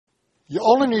You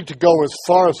only need to go as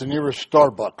far as the nearest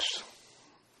Starbucks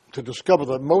to discover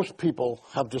that most people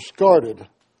have discarded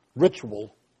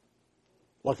ritual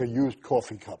like a used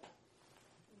coffee cup.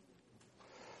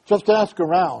 Just ask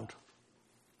around,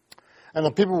 and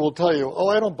the people will tell you, oh,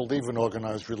 I don't believe in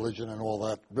organized religion and all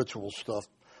that ritual stuff,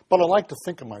 but I like to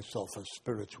think of myself as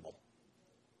spiritual.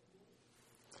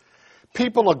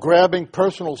 People are grabbing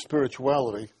personal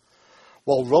spirituality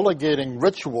while relegating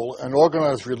ritual and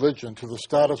organized religion to the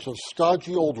status of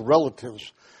stodgy old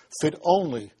relatives fit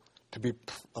only to be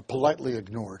politely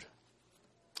ignored.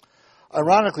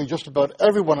 Ironically, just about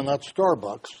everyone in that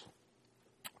Starbucks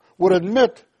would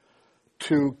admit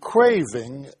to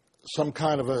craving some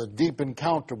kind of a deep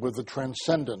encounter with the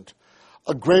transcendent,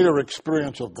 a greater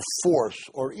experience of the force,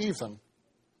 or even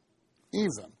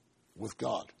with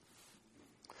God.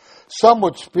 Some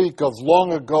would speak of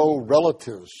long ago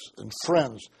relatives and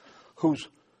friends whose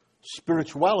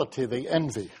spirituality they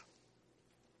envy.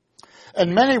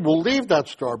 And many will leave that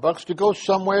Starbucks to go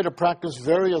somewhere to practice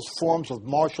various forms of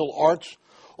martial arts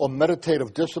or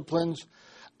meditative disciplines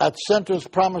at centers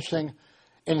promising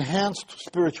enhanced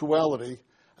spirituality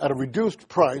at a reduced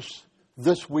price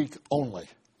this week only.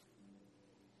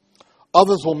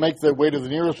 Others will make their way to the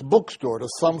nearest bookstore to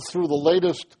thumb through the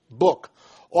latest book,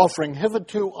 offering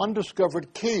hitherto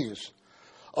undiscovered keys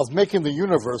of making the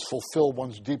universe fulfill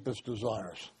one's deepest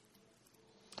desires.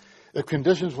 If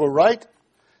conditions were right,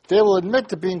 they will admit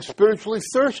to being spiritually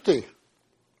thirsty.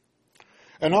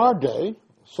 In our day,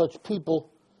 such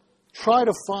people try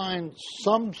to find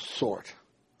some sort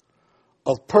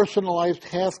of personalized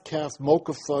half-caste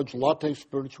mocha fudge latte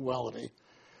spirituality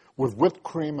with whipped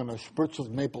cream and a spritz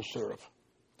of maple syrup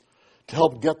to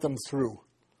help get them through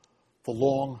the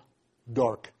long,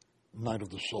 dark night of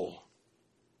the soul.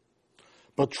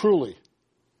 But truly,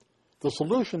 the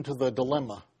solution to their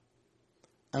dilemma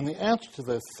and the answer to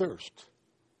their thirst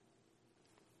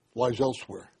lies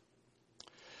elsewhere.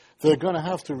 They're going to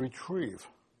have to retrieve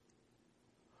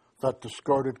that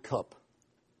discarded cup,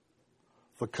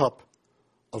 the cup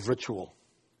of ritual,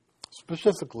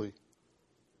 specifically,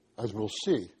 as we'll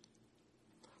see,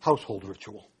 household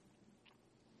ritual.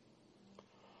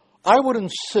 I would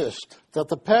insist that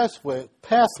the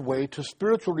pathway to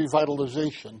spiritual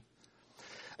revitalization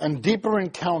and deeper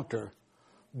encounter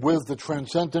with the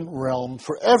transcendent realm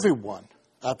for everyone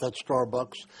at that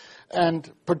Starbucks,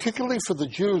 and particularly for the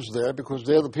Jews there, because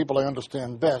they're the people I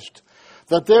understand best,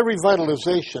 that their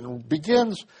revitalization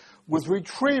begins with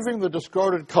retrieving the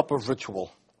discarded cup of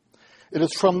ritual. It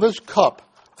is from this cup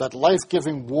that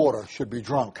life-giving water should be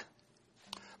drunk,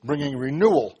 bringing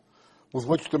renewal with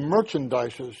which the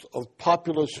merchandisers of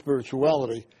popular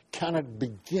spirituality cannot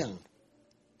begin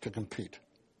to compete.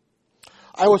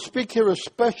 I will speak here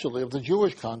especially of the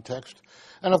Jewish context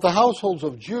and of the households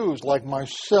of Jews like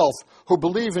myself who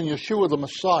believe in Yeshua the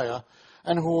Messiah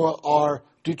and who are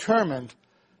determined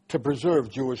to preserve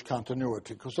Jewish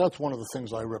continuity, because that's one of the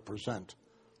things I represent.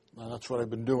 And that's what I've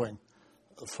been doing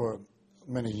for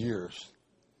many years.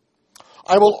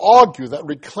 I will argue that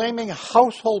reclaiming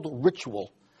household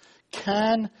ritual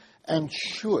can and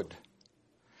should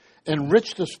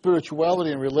enrich the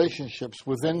spirituality and relationships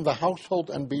within the household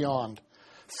and beyond,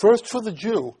 first for the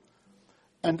Jew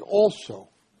and also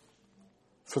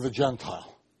for the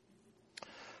Gentile.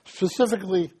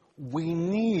 Specifically, we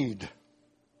need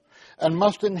and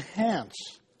must enhance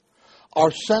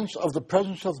our sense of the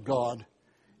presence of God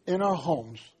in our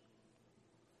homes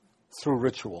through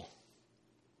ritual.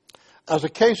 As a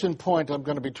case in point, I'm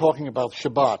going to be talking about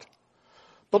Shabbat.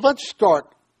 But let's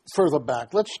start further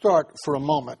back. Let's start for a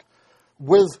moment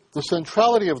with the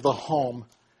centrality of the home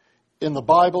in the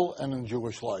Bible and in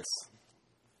Jewish life.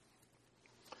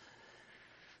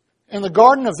 In the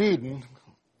Garden of Eden,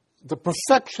 the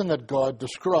perfection that God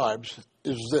describes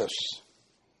is this.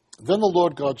 Then the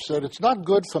Lord God said, "It's not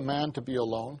good for man to be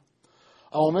alone.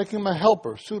 I will make him a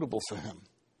helper suitable for him."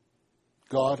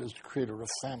 God is the creator of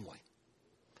family.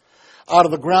 Out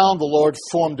of the ground the Lord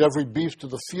formed every beast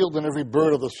of the field and every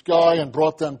bird of the sky and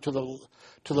brought them to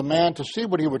the man to see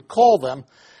what he would call them.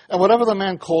 And whatever the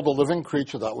man called a living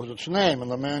creature, that was its name. And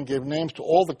the man gave names to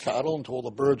all the cattle and to all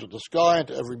the birds of the sky and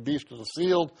to every beast of the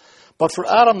field. But for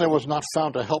Adam there was not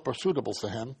found a helper suitable for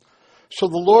him. So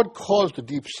the Lord caused a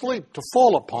deep sleep to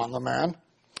fall upon the man,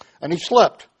 and he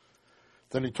slept.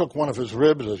 Then he took one of his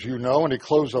ribs, as you know, and he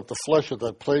closed up the flesh at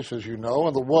that place, as you know.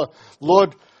 And the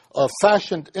Lord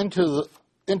fashioned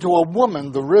into a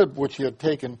woman the rib which he had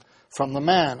taken from the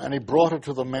man, and he brought her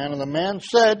to the man. And the man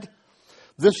said,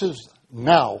 "This is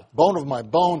now bone of my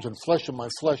bones and flesh of my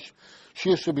flesh. She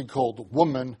is to be called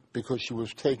woman because she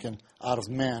was taken out of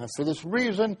man. And for this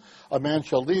reason, a man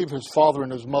shall leave his father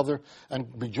and his mother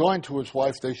and be joined to his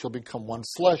wife. They shall become one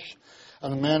flesh.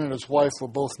 And the man and his wife were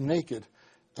both naked,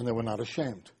 and they were not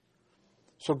ashamed.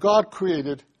 So God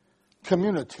created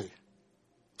community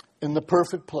in the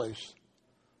perfect place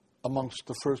amongst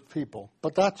the first people.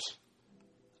 But that's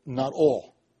not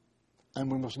all.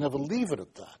 And we must never leave it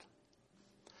at that.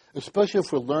 Especially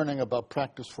if we're learning about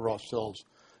practice for ourselves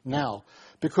now.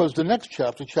 Because the next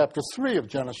chapter, chapter 3 of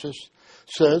Genesis,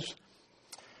 says,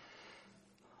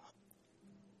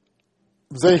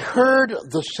 they heard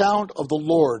the sound of the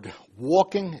Lord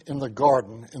walking in the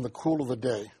garden in the cool of the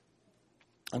day.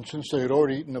 And since they had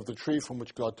already eaten of the tree from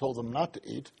which God told them not to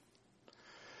eat,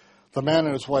 the man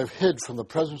and his wife hid from the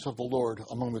presence of the Lord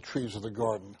among the trees of the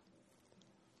garden.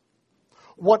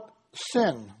 What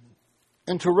sin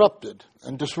interrupted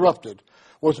and disrupted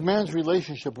was man's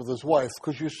relationship with his wife,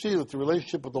 because you see that the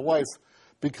relationship with the wife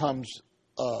becomes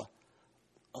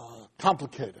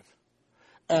complicated.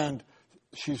 And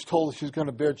she's told she's going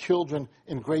to bear children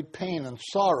in great pain and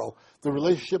sorrow. The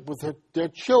relationship with their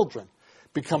children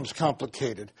becomes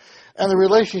complicated. And the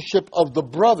relationship of the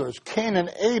brothers, Cain and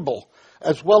Abel,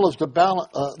 as well as the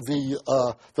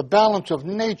balance of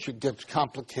nature gets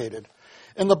complicated.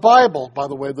 In the Bible, by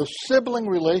the way, the sibling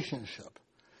relationship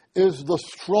is the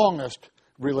strongest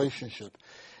relationship.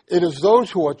 It is those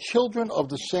who are children of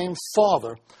the same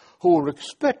father who are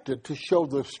expected to show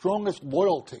the strongest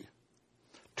loyalty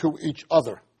to each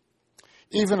other,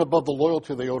 even above the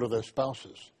loyalty they owe to their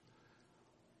spouses.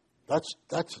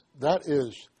 That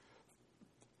is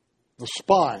the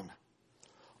spine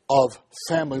of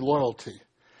family loyalty.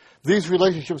 These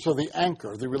relationships are the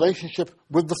anchor, the relationship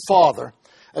with the father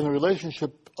and the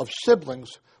relationship of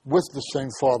siblings with the same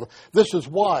father. This is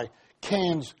why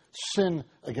Cain's sin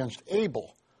against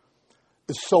Abel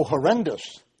is so horrendous.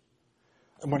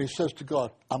 And when he says to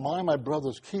God, am I my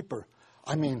brother's keeper?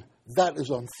 I mean, that is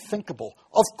unthinkable.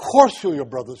 Of course you're your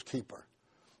brother's keeper.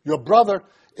 Your brother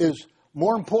is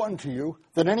more important to you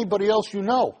than anybody else you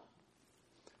know.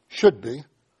 Should be.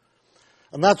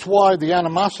 And that's why the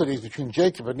animosities between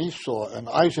Jacob and Esau and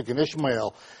Isaac and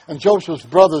Ishmael and Joseph's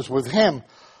brothers with him,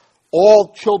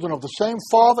 all children of the same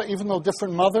father, even though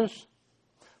different mothers,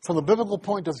 from the biblical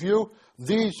point of view,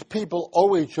 these people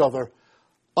owe each other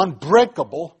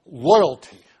unbreakable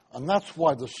loyalty. And that's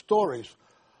why the stories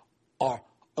are,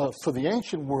 for the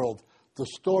ancient world, the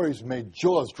stories made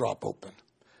jaws drop open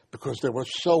because they were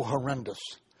so horrendous.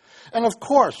 And of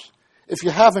course, if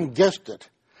you haven't guessed it,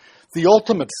 the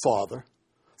ultimate father,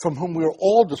 from whom we are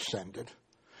all descended,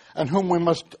 and whom we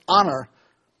must honor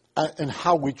in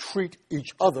how we treat each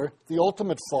other, the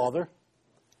ultimate father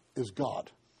is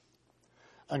God.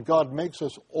 And God makes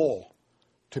us all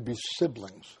to be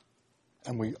siblings,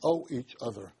 and we owe each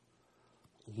other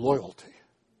loyalty.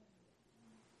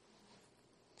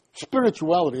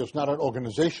 Spirituality is not an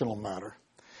organizational matter.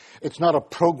 It's not a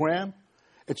program.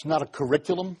 It's not a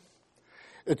curriculum.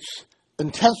 It's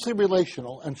intensely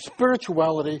relational, and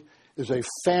spirituality is a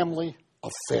family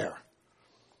affair.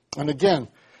 And again,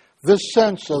 this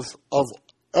sense of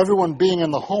everyone being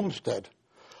in the homestead,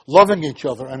 loving each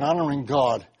other and honoring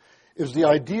God, is the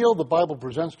ideal the Bible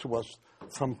presents to us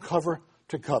from cover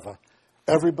to cover.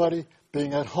 Everybody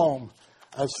being at home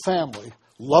as family,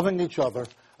 loving each other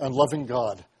and loving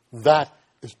God. That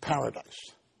is paradise.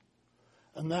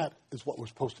 And that is what we're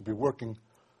supposed to be working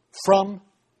from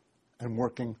and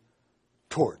working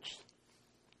towards.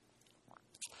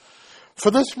 For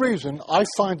this reason, I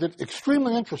find it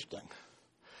extremely interesting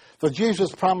that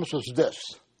Jesus promises this.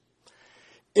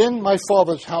 In my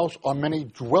Father's house are many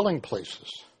dwelling places.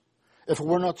 If it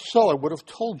were not so, I would have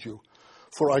told you,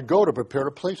 for I go to prepare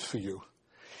a place for you.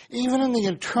 Even in the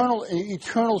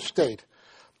eternal state,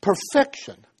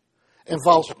 perfection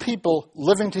involves people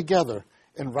living together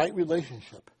in right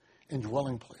relationship in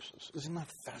dwelling places. Isn't that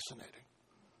fascinating?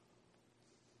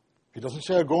 He doesn't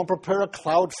say, I go and prepare a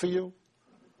cloud for you.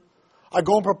 I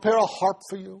go and prepare a harp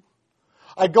for you.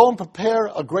 I go and prepare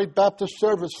a great Baptist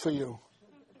service for you.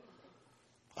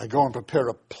 I go and prepare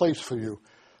a place for you.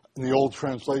 In the old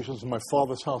translations, in my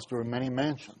Father's house there are many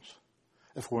mansions.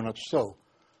 If it were not so,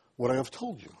 would I have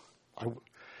told you? I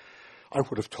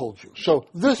would have told you. So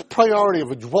this priority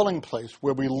of a dwelling place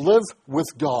where we live with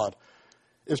God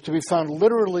is to be found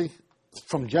literally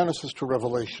from Genesis to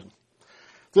Revelation.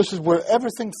 This is where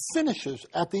everything finishes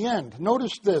at the end.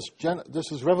 Notice this.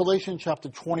 This is Revelation chapter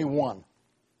 21.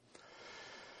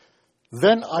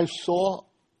 Then I saw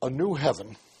a new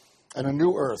heaven and a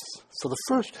new earth. For the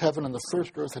first heaven and the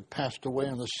first earth had passed away,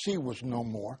 and the sea was no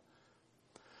more.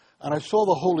 And I saw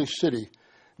the holy city,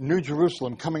 New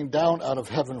Jerusalem coming down out of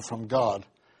heaven from God,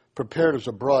 prepared as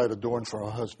a bride adorned for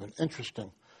her husband.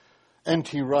 Interesting.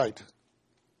 N.T. Wright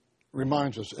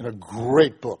reminds us in a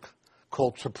great book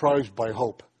called Surprised by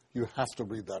Hope. You have to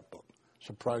read that book,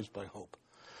 Surprised by Hope.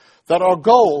 That our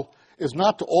goal is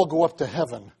not to all go up to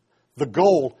heaven. The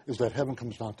goal is that heaven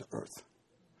comes down to earth.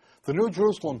 The New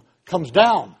Jerusalem comes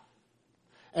down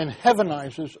and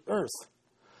heavenizes earth.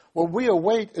 What we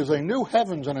await is a new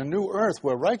heavens and a new earth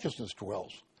where righteousness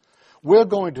dwells. We're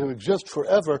going to exist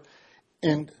forever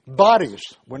in bodies.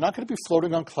 We're not going to be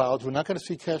floating on clouds. We're not going to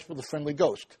see Casper the Friendly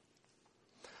Ghost.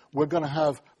 We're going to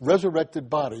have resurrected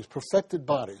bodies, perfected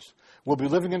bodies. We'll be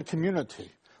living in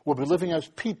community. We'll be living as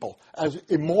people, as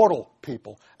immortal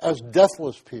people, as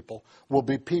deathless people. We'll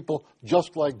be people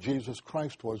just like Jesus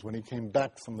Christ was when he came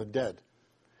back from the dead.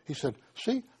 He said,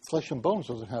 see, flesh and bones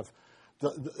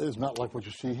is not like what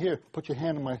you see here. Put your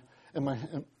hand in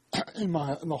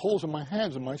the holes in my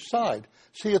hands and my side.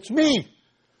 See, it's me.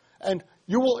 And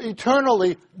you will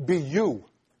eternally be you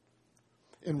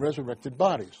in resurrected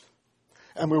bodies.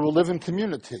 And we will live in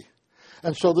community.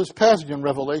 And so this passage in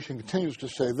Revelation continues to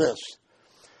say this.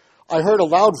 I heard a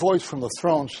loud voice from the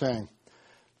throne saying,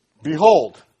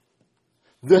 behold,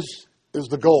 this is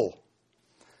the goal.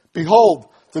 Behold,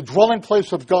 the dwelling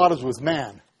place of God is with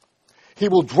man. He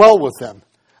will dwell with them,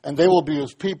 and they will be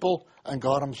his people, and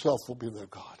God himself will be their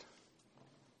God.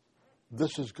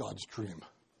 This is God's dream.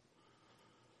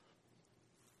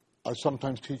 I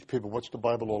sometimes teach people, what's the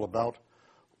Bible all about?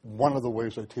 One of the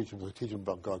ways I teach them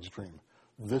about God's dream.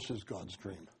 This is God's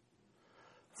dream.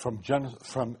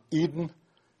 From Eden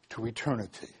to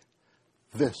eternity.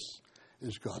 This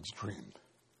is God's dream.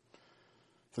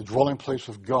 The dwelling place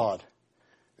of God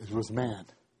is with man.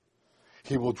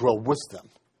 He will dwell with them.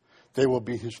 They will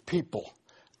be his people.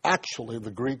 Actually,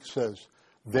 the Greek says,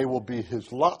 they will be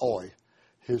his laoi,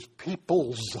 his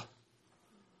peoples.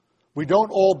 We don't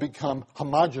all become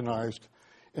homogenized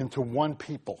into one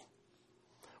people.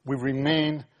 We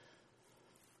remain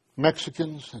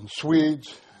Mexicans and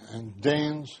Swedes and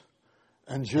Danes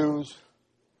and Jews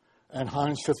and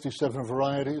Heinz 57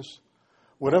 varieties.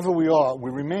 Whatever we are, we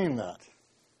remain that.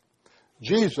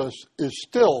 Jesus is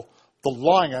still the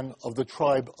Lion of the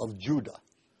tribe of Judah.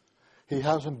 He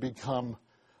hasn't become,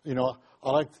 I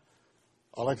like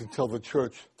to tell the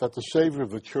church that the Savior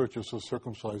of the church is a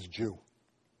circumcised Jew.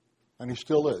 And he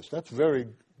still is. That's very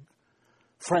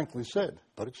frankly said,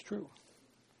 but it's true.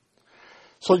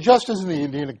 So just as in the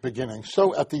Edenic beginning,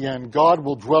 so at the end, God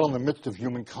will dwell in the midst of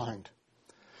humankind.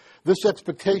 This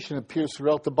expectation appears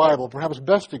throughout the Bible, perhaps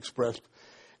best expressed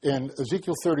in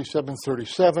Ezekiel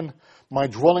 37:37. My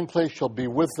dwelling place shall be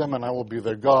with them, and I will be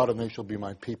their God, and they shall be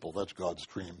my people. That's God's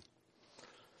dream.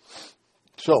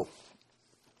 So,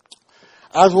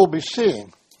 as we'll be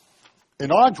seeing,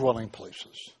 in our dwelling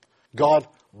places, God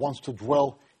wants to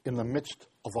dwell in the midst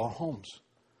of our homes.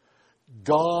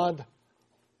 God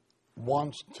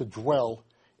wants to dwell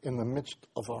in the midst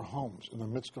of our homes, in the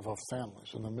midst of our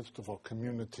families, in the midst of our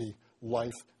community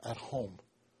life at home.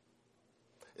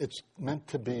 It's meant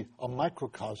to be a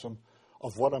microcosm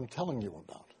of what I'm telling you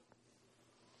about.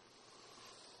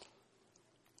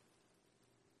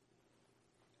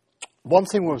 One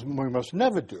thing we must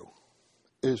never do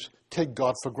is take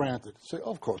God for granted. Say,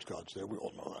 oh, of course God's there. We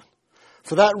all know that.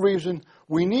 For that reason,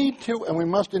 we need to and we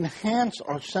must enhance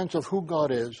our sense of who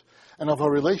God is and of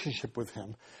our relationship with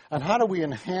him. And how do we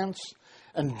enhance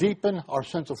and deepen our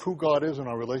sense of who God is and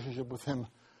our relationship with him?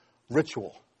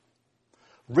 Ritual.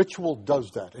 Ritual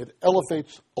does that. It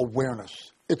elevates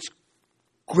awareness. It's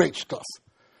great stuff.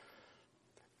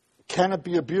 Can it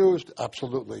be abused?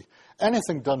 Absolutely.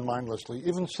 Anything done mindlessly,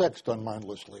 even sex done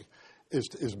mindlessly,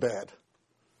 is bad.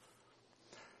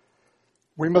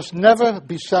 We must never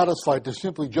be satisfied to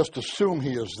simply just assume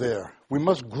he is there. We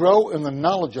must grow in the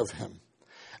knowledge of him.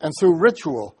 And through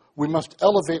ritual, we must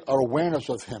elevate our awareness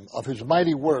of him, of his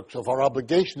mighty works, of our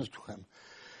obligations to him.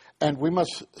 And we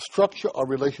must structure our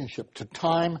relationship to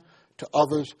time, to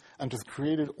others, and to the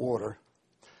created order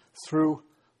through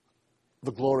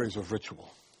the glories of ritual.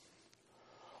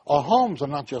 Our homes are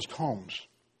not just homes.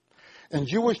 In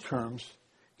Jewish terms,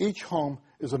 each home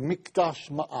is a mikdash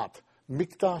ma'at.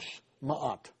 Mikdash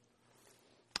ma'at.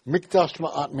 Mikdash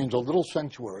ma'at means a little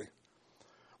sanctuary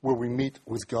where we meet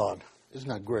with God. Isn't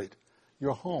that great?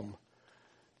 Your home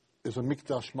is a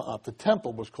mikdash ma'at. The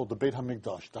temple was called the Beit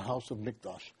HaMikdash, the house of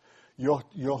Mikdash.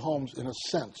 Your homes, in a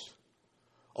sense,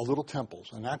 are little temples.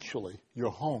 And actually,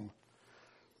 your home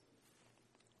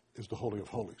is the Holy of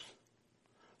Holies,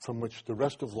 from which the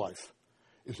rest of life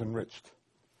is enriched.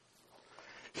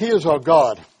 He is our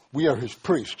God. We are his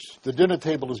priests. The dinner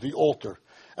table is the altar.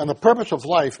 And the purpose of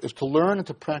life is to learn and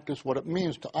to practice what it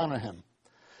means to honor him.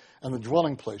 And the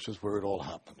dwelling place is where it all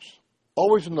happens.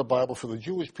 Always in the Bible for the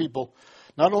Jewish people,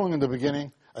 not only in the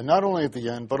beginning and not only at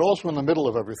the end, but also in the middle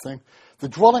of everything, the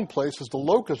dwelling place is the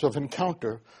locus of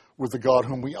encounter with the God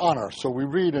whom we honor. So we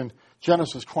read in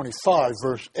Genesis 25,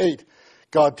 verse 8,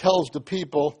 God tells the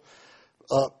people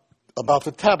about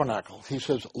the tabernacle. He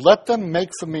says, let them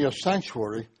make for me a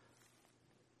sanctuary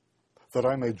that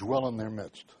I may dwell in their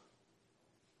midst.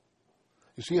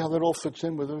 You see how that all fits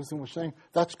in with everything we're saying?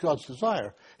 That's God's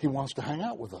desire. He wants to hang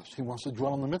out with us. He wants to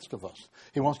dwell in the midst of us.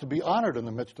 He wants to be honored in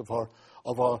the midst of our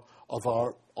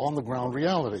on-the-ground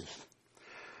realities.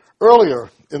 Earlier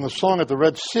in the song at the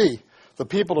Red Sea, the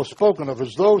people are spoken of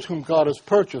as those whom God has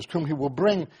purchased, whom he will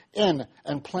bring in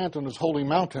and plant on his holy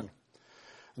mountain.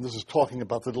 And this is talking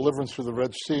about the deliverance through the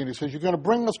Red Sea. And he says, you're going to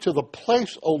bring us to the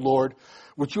place, O Lord,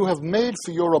 which you have made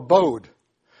for your abode.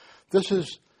 This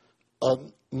is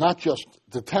not just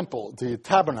the temple, the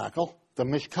tabernacle, the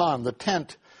Mishkan, the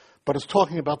tent, but it's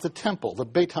talking about the temple, the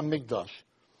Beit HaMikdash.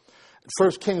 In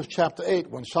 1 Kings chapter 8,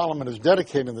 when Solomon is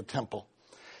dedicating the temple,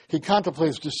 he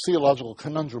contemplates this theological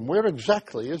conundrum. Where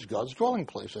exactly is God's dwelling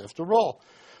place, after all?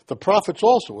 The prophets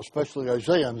also, especially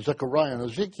Isaiah and Zechariah and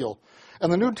Ezekiel,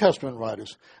 and the New Testament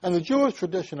writers, and the Jewish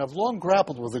tradition have long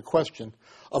grappled with the question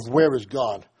of where is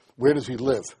God? Where does he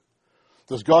live?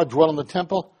 Does God dwell in the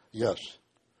temple? Yes.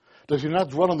 Does he not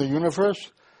dwell in the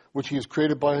universe, which he has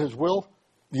created by his will?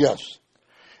 Yes.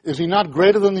 Is he not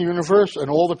greater than the universe and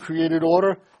all the created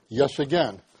order? Yes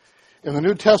again. In the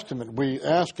New Testament, we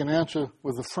ask and answer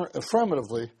with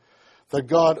affirmatively that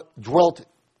God dwelt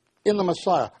in the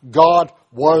Messiah. God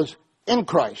was in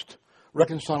Christ,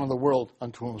 reconciling the world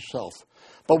unto himself.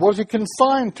 But was he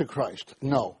confined to Christ?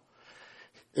 No.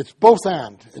 It's both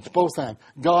and. It's both and.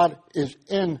 God is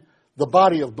in the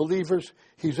body of believers.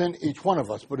 He's in each one of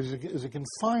us. But is he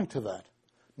confined to that?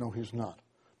 No, he's not.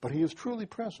 But he is truly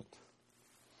present.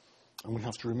 And we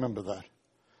have to remember that.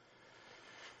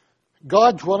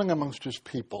 God dwelling amongst his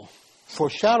people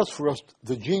foreshadows for us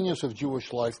the genius of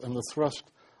Jewish life and the thrust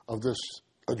of this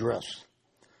address.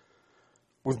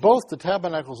 With both the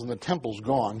tabernacles and the temples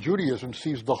gone, Judaism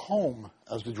sees the home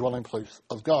as the dwelling place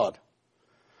of God,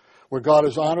 where God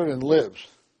is honored and lives.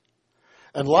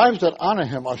 And lives that honor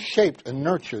him are shaped and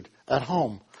nurtured at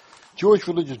home. Jewish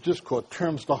religious discourse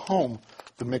terms the home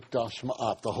the Mikdash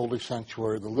Ma'at, the holy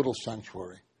sanctuary, the little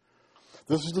sanctuary.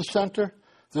 This is the center.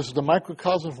 This is the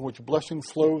microcosm from which blessing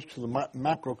flows to the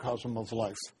macrocosm of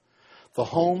life. The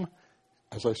home,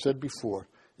 as I said before,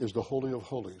 is the Holy of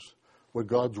Holies, where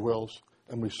God dwells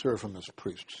and we serve him as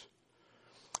priests.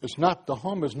 The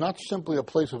home is not simply a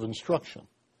place of instruction.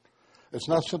 It's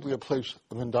not simply a place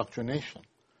of indoctrination.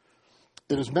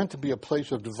 It is meant to be a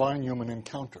place of divine human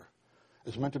encounter.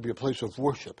 It's meant to be a place of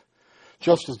worship.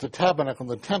 Just as the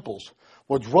tabernacle and the temples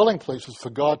were dwelling places for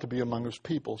God to be among his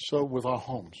people, so with our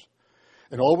homes.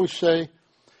 In all we say,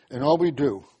 in all we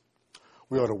do,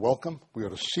 we ought to welcome, we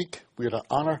ought to seek, we ought to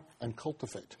honor and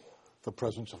cultivate the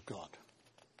presence of God.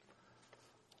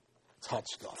 It's hot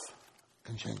stuff. It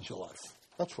can change your life.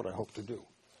 That's what I hope to do.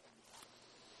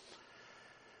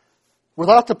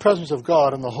 Without the presence of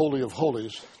God in the Holy of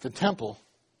Holies, the temple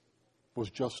was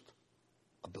just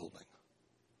a building.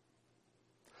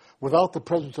 Without the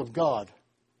presence of God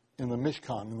in the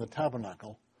Mishkan, in the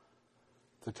tabernacle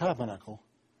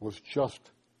was just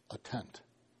a tent.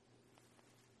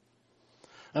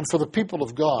 And for the people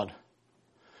of God,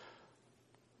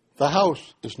 the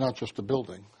house is not just a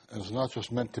building. It's not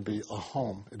just meant to be a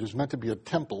home. It is meant to be a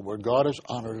temple where God is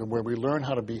honored and where we learn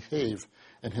how to behave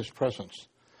in his presence.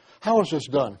 How is this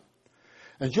done?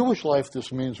 In Jewish life,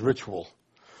 this means ritual.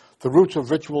 The roots of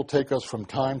ritual take us from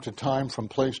time to time, from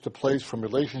place to place, from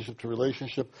relationship to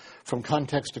relationship, from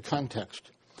context to context.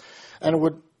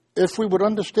 And if we would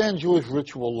understand Jewish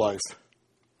ritual life,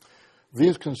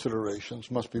 these considerations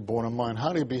must be borne in mind.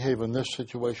 How do you behave in this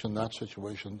situation, that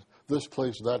situation, this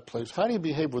place, that place? How do you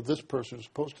behave with this person as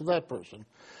opposed to that person?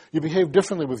 You behave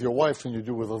differently with your wife than you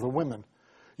do with other women.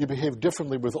 You behave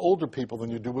differently with older people than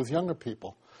you do with younger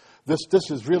people. This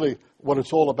is really what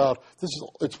it's all about.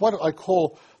 It's what I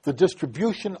call the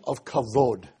distribution of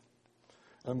kavod.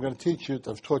 I'm going to teach you,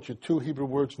 I've taught you 2 Hebrew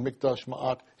words, Mikdash,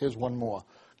 Ma'at. Here's one more.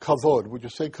 Kavod. Would you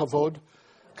say kavod?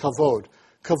 Kavod.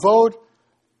 Kavod,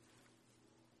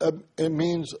 it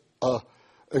means,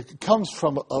 it comes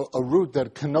from a root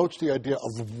that connotes the idea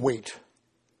of weight.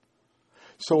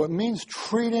 So it means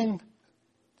treating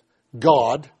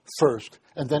God first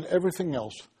and then everything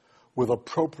else with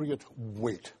appropriate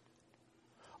weight.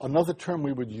 Another term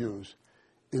we would use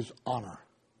is honor.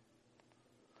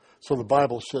 So the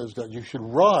Bible says that you should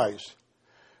rise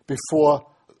before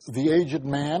the aged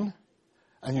man,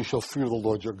 and you shall fear the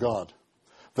Lord your God.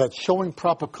 That showing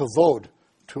proper kavod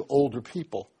to older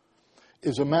people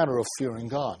is a matter of fearing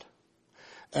God.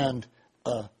 And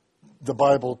the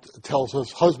Bible tells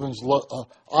us, husbands,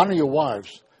 honor your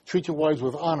wives. Treat your wives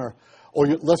with honor, or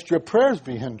lest your prayers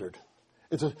be hindered.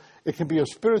 It can be a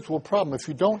spiritual problem. If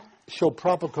you don't show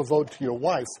proper kavod to your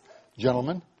wife,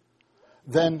 gentlemen,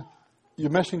 then you're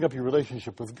messing up your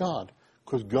relationship with God,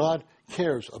 because God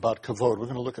cares about kavod. We're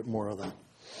going to look at more of that.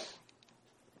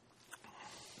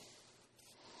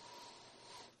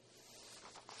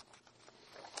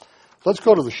 Let's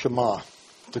go to the Shema,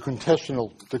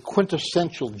 the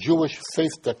quintessential Jewish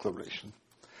faith declaration.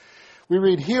 We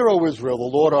read, "Hear, O Israel, the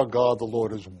Lord our God, the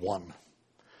Lord is one.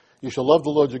 You shall love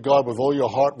the Lord your God with all your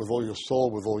heart, with all your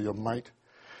soul, with all your might.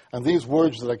 And these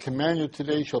words that I command you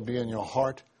today shall be in your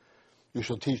heart. You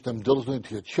shall teach them diligently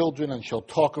to your children, and shall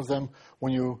talk of them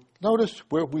when you," notice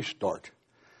where we start,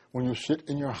 "when you sit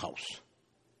in your house.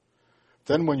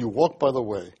 Then when you walk by the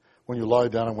way, when you lie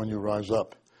down and when you rise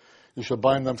up. You shall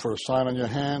bind them for a sign on your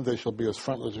hand. They shall be as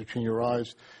frontlets between your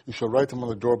eyes. You shall write them on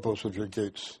the doorposts of your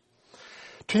gates."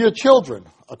 To your children,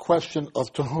 a question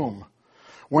of to whom.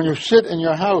 When you sit in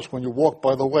your house, when you walk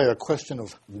by the way, a question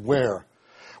of where.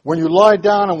 When you lie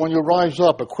down and when you rise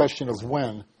up, a question of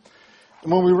when.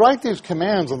 And when we write these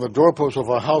commands on the doorposts of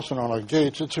our house and on our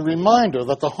gates, it's a reminder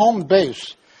that the home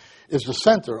base is the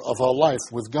center of our life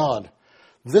with God.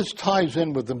 This ties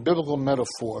in with the biblical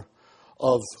metaphor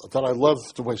that I love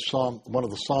the way one of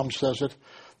the Psalms says it.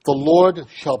 The Lord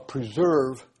shall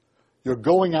preserve your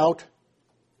going out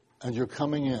and your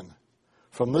coming in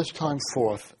from this time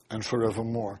forth and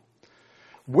forevermore.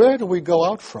 Where do we go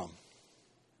out from?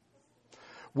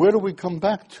 Where do we come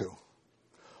back to?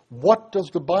 What does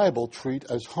the Bible treat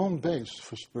as home base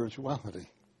for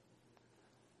spirituality?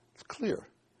 It's clear.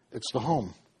 It's the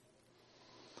home.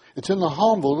 It's in the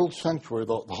home, the little sanctuary,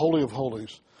 the Holy of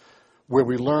Holies, where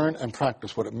we learn and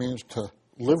practice what it means to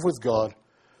live with God,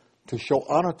 to show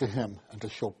honor to Him, and to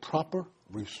show proper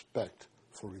respect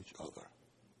for each other.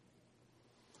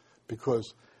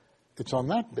 Because it's on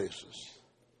that basis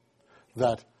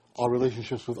that our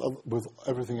relationships with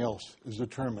everything else is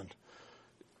determined.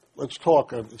 Let's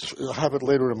talk. I have it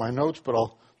later in my notes, but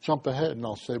I'll jump ahead and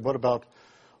I'll say, what about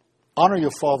honor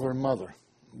your father and mother,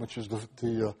 which is the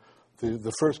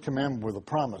first commandment with a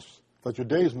promise, that your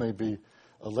days may be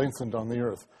lengthened on the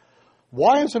earth.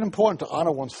 Why is it important to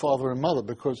honor one's father and mother?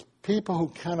 Because people who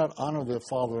cannot honor their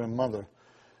father and mother,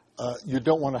 you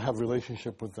don't want to have a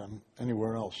relationship with them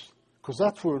anywhere else, because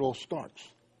that's where it all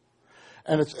starts.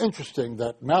 And it's interesting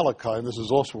that Malachi, and this is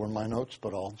also in my notes,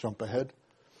 but I'll jump ahead,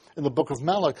 in the book of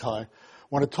Malachi,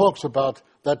 when it talks about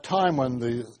that time when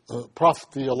the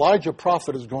Elijah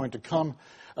prophet is going to come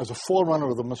as a forerunner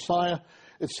of the Messiah,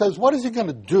 it says, what is he going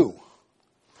to do?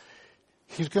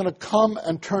 He's going to come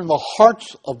and turn the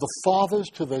hearts of the fathers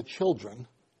to their children,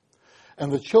 and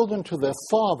the children to their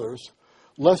fathers,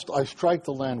 lest I strike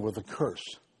the land with a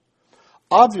curse.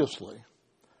 Obviously,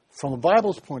 from the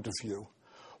Bible's point of view,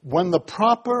 when the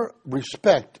proper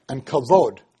respect and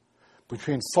kavod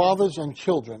between fathers and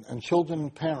children and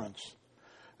parents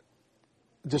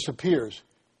disappears,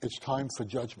 it's time for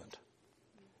judgment.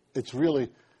 It's a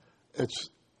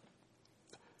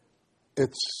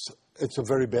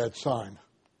very bad sign.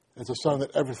 It's a sign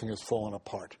that everything has fallen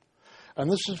apart. And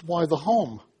this is why the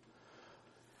home,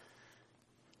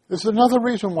 this is another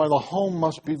reason why the home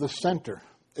must be the center.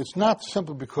 It's not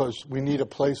simply because we need a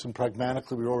place and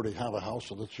pragmatically we already have a house,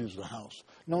 so let's use the house.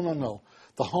 No.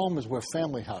 The home is where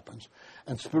family happens,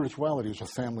 and spirituality is a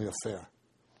family affair.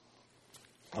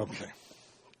 Okay.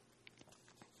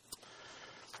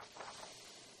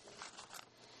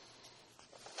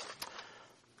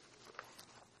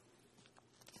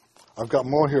 I've got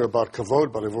more here about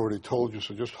kavod, but I've already told you,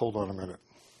 so just hold on a minute.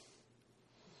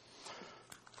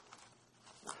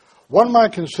 One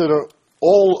might consider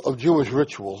all of Jewish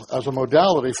ritual as a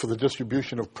modality for the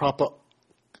distribution of proper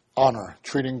honor,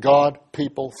 treating God,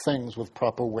 people, things with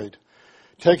proper weight,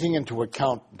 taking into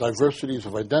account diversities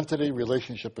of identity,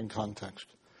 relationship, and context.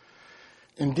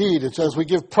 Indeed, it's as we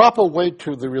give proper weight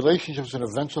to the relationships and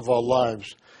events of our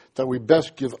lives that we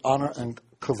best give honor and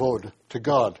kavod to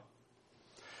God,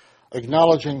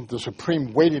 acknowledging the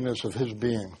supreme weightiness of His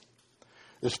being.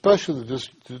 Especially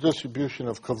the distribution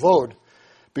of kavod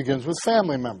begins with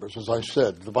family members, as I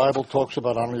said. The Bible talks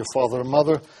about honor your father and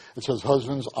mother. It says,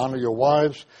 husbands, honor your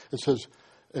wives. It says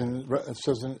in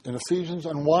Ephesians,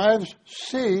 and wives,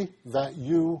 see that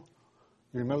you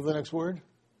remember the next word?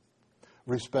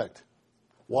 Respect.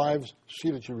 Wives,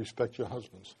 see that you respect your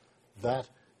husbands. That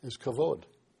is kavod.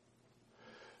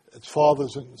 It's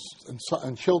fathers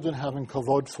and children having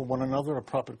kavod for one another, a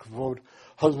proper kavod,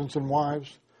 husbands and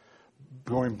wives,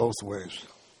 going both ways.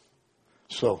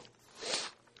 So,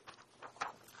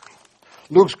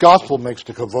 Luke's gospel makes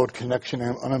the kavod connection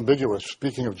unambiguous,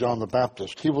 speaking of John the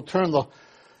Baptist. He will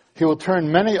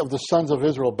turn many of the sons of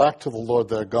Israel back to the Lord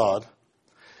their God.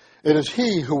 It is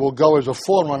he who will go as a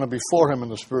forerunner before him in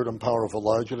the spirit and power of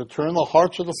Elijah to turn the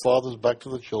hearts of the fathers back to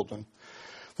the children,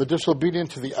 the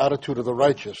disobedient to the attitude of the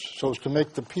righteous, so as to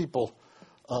make the people,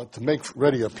 to make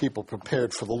ready a people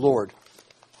prepared for the Lord.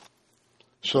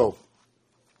 So,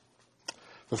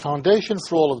 the foundation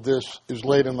for all of this is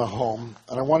laid in the home,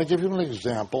 and I want to give you an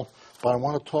example, but I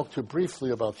want to talk to you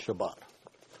briefly about Shabbat,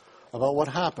 about what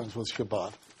happens with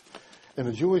Shabbat in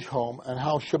a Jewish home, and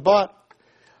how Shabbat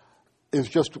is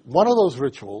just one of those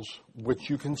rituals which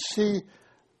you can see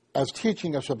as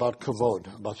teaching us about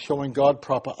kavod, about showing God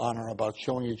proper honor, about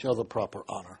showing each other proper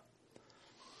honor.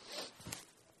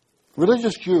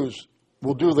 Religious Jews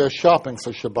will do their shopping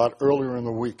for Shabbat earlier in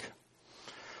the week,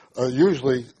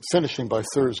 usually finishing by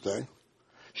Thursday,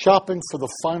 shopping for the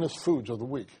finest foods of the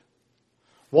week.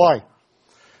 Why?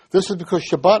 This is because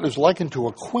Shabbat is likened to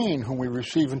a queen whom we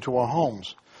receive into our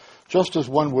homes, just as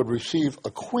one would receive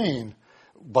a queen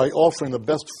by offering the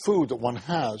best food that one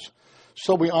has.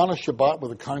 So we honor Shabbat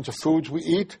with the kinds of foods we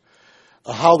eat,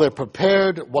 how they're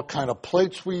prepared, what kind of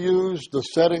plates we use, the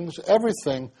settings,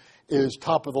 everything is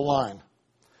top of the line.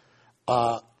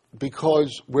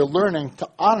 Because we're learning to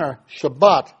honor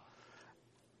Shabbat,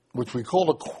 which we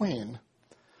call a queen,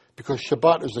 because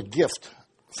Shabbat is a gift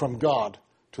from God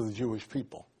to the Jewish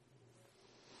people.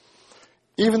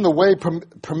 Even the way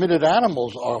permitted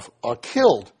animals are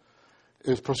killed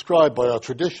is prescribed by our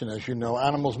tradition. As you know,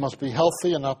 animals must be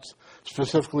healthy and not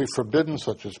specifically forbidden,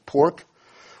 such as pork.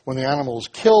 When the animal is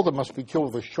killed, it must be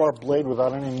killed with a sharp blade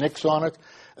without any nicks on it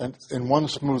and in one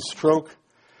smooth stroke.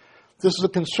 This is a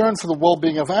concern for the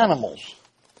well-being of animals.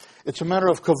 It's a matter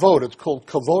of kavod. It's called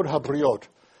kavod habriot,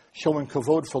 showing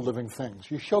kavod for living things.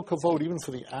 You show kavod even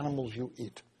for the animals you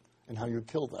eat and how you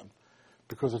kill them,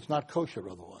 because it's not kosher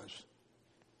otherwise.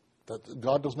 That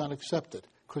God does not accept it,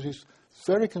 because he's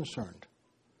very concerned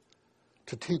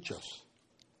to teach us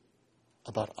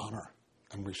about honor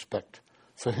and respect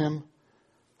for him,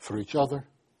 for each other,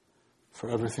 for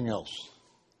everything else.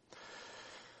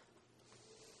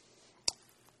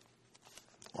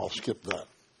 I'll skip that.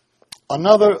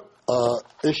 Another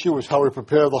issue is how we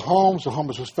prepare the homes. The home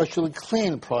is especially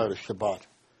clean prior to Shabbat.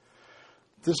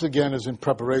 This again is in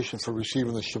preparation for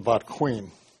receiving the Shabbat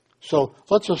queen. So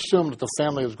let's assume that the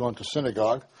family has gone to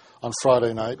synagogue on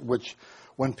Friday night, which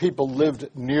when people lived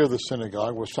near the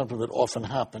synagogue was something that often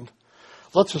happened.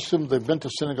 Let's assume they've been to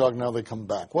synagogue, now they come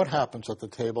back. What happens at the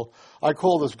table? I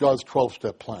call this God's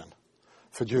 12-step plan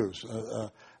for Jews.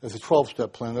 It's a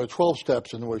 12-step plan. There are 12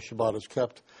 steps in the way Shabbat is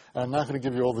kept. And I'm not going to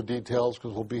give you all the details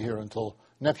because we'll be here until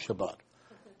next Shabbat.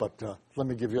 But let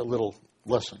me give you a little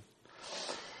lesson.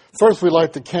 First, we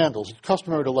light the candles. It's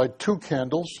customary to light 2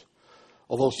 candles,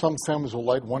 although some families will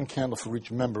light 1 candle for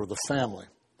each member of the family.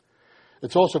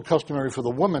 It's also customary for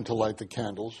the woman to light the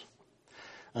candles.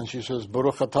 And she says,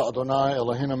 Baruch atah Adonai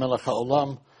Eloheinu melech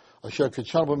haolam, asher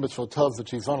kitshanu b'mitzvotav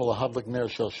v'tzivanu lahadlik ner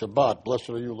shel Shabbat. Blessed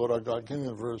are you, Lord our God, King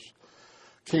of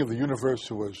the universe,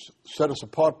 who has set us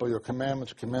apart by your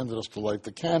commandments, commanded us to light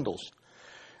the candles.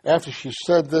 After she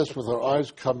said this, with her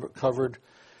eyes covered,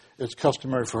 it's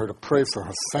customary for her to pray for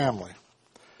her family.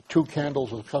 2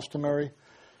 candles is customary,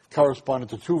 corresponding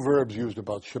to 2 verbs used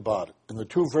about Shabbat. In the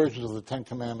 2 versions of the 10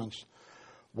 Commandments,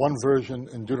 one version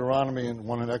in Deuteronomy and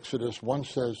one in Exodus, one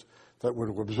says that we're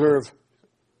to observe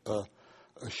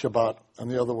Shabbat,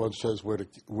 and the other one says we're to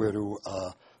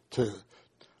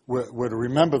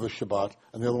remember the Shabbat,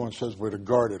 and the other one says we're to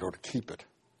guard it or to keep it.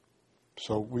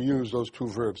 So we use those 2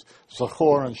 verbs,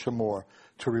 zachor and shamor,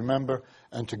 to remember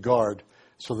and to guard.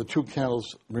 So the 2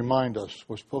 candles remind us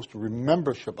we're supposed to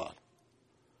remember Shabbat,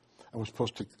 and we're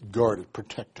supposed to guard it,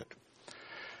 protect it.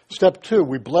 Step 2,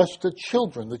 we bless the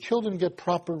children. The children get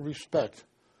proper respect.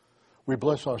 We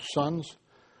bless our sons.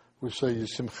 We say,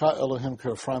 Yishimcha Elohim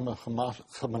k'Ephraim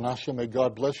Manasseh. May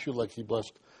God bless you like he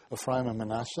blessed Ephraim and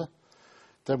Manasseh.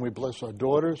 Then we bless our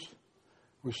daughters.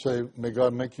 We say, may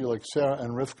God make you like Sarah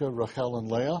and Rivka, Rachel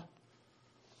and Leah.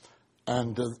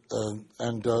 And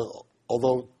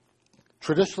although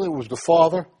traditionally it was the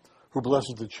father who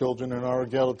blesses the children, in our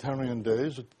egalitarian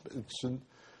days,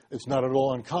 it's not at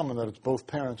all uncommon that it's both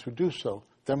parents who do so.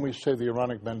 Then we say the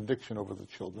Aaronic benediction over the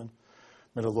children.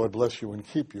 May the Lord bless you and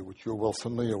keep you, which you're well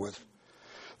familiar with.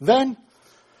 Then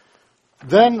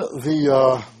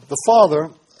the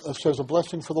father says a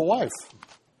blessing for the wife.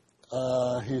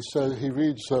 he says he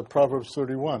reads Proverbs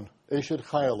 31. Eshet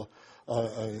Chayil,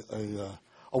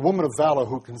 a woman of valor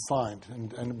who can find.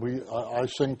 And I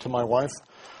sing to my wife.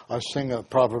 I sing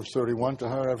Proverbs 31 to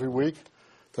her every week.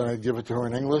 Then I give it to her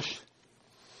in English.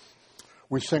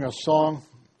 We sing a song.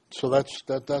 So that's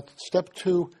step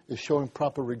 2 is showing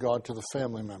proper regard to the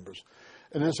family members.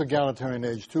 And it's egalitarian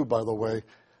age too, by the way.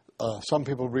 Some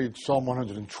people read Psalm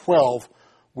 112,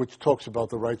 which talks about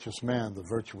the righteous man, the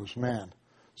virtuous man.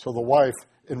 So the wife,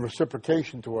 in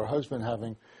reciprocation to her husband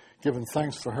having given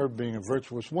thanks for her being a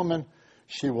virtuous woman,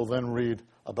 she will then read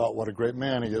about what a great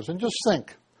man he is. And just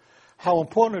think how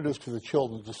important it is to the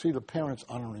children to see the parents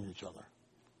honoring each other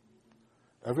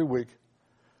every week,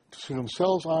 to see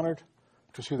themselves honored,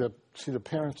 to see the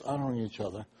parents honoring each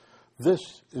other. This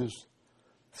is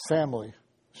family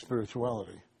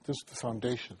spirituality. This is the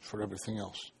foundation for everything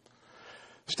else.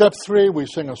 Step 3, we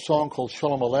sing a song called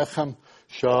Shalom Aleichem.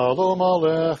 Shalom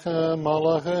Aleichem,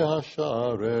 Malachei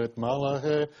Hasharet,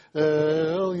 Malachei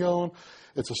Elyon.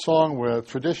 It's a song where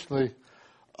traditionally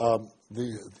a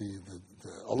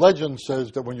legend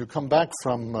says that when you come back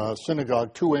from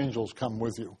synagogue, 2 angels come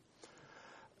with you.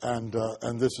 And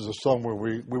this is a song where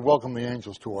we welcome the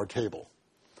angels to our table.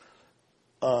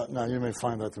 Now, you may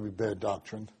find that to be bad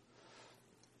doctrine.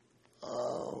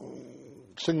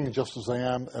 Singing Just As I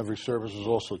Am every service is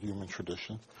also human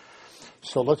tradition.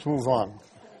 So let's move on.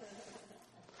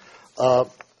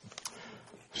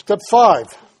 Step 5,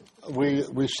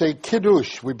 we say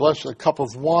Kiddush. We bless a cup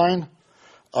of wine,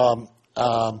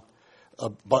 by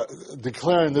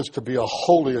declaring this to be a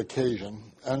holy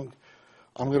occasion. And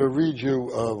I'm going to read you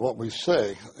what we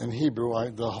say in Hebrew.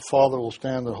 The father will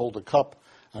stand and hold a cup,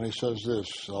 and he says this.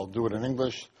 I'll do it in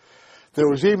English. There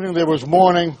was evening, there was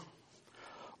morning,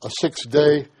 a 6th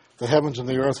day. The heavens and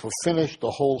the earth were finished,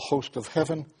 the whole host of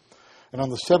heaven. And on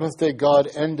the 7th day, God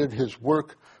ended his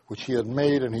work which he had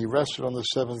made, and he rested on the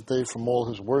 7th day from all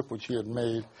his work which he had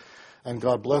made. And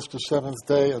God blessed the 7th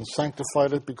day and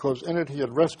sanctified it, because in it he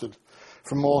had rested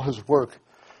from all his work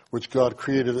which God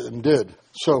created and did.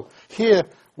 So here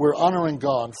we're honoring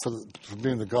God for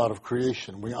being the God of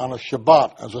creation. We honor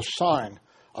Shabbat as a sign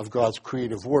of God's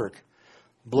creative work.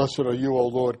 Blessed are you, O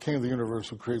Lord, King of the universe,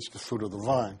 who creates the fruit of the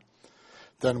vine.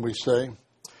 Then we say,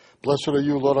 blessed are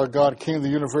you, Lord our God, King of the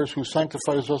universe, who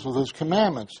sanctifies us with his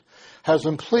commandments, has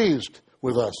been pleased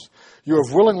with us. You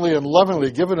have willingly and lovingly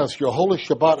given us your holy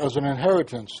Shabbat as an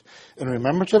inheritance in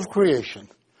remembrance of creation.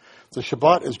 The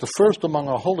Shabbat is the first among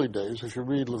our holy days. If you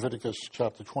read Leviticus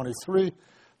chapter 23,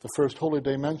 the first holy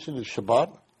day mentioned is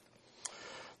Shabbat.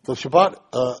 The Shabbat,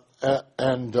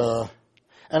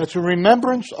 and it's a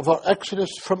remembrance of our exodus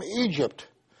from Egypt,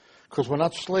 because we're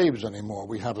not slaves anymore.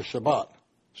 We have a Shabbat.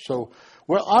 So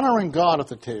we're honoring God at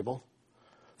the table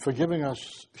for giving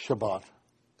us Shabbat.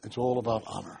 It's all about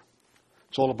honor.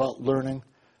 It's all about learning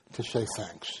to say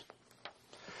thanks.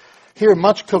 Here,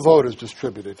 much kavod is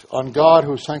distributed on God,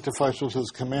 who sanctifies us with his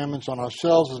commandments, on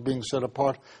ourselves as being set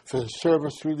apart for his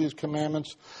service through these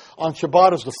commandments. On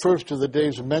Shabbat as the first of the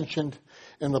days mentioned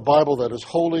in the Bible that is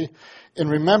holy, in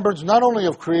remembrance not only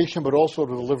of creation but also of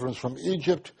the deliverance from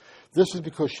Egypt. This is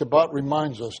because Shabbat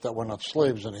reminds us that we're not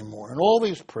slaves anymore. In all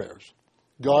these prayers,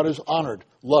 God is honored,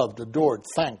 loved, adored,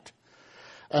 thanked.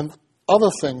 And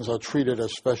other things are treated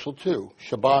as special too.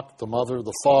 Shabbat, the mother,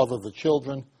 the father, the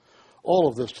children, all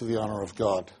of this to the honor of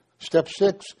God. Step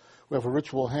 6, we have a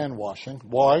ritual hand washing.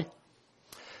 Why?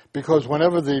 Because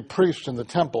whenever the priests in the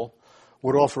temple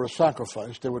would offer a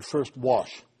sacrifice, they would first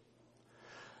wash.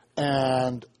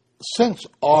 And since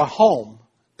our home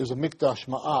is a mikdash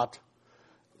ma'at,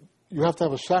 you have to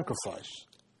have a sacrifice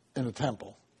in the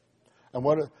temple. And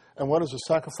what is a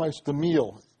sacrifice? The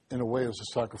meal, in a way, is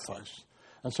a sacrifice.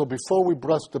 And so before we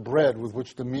bless the bread with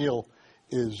which the meal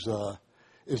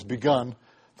is begun,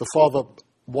 the father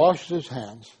washes his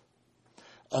hands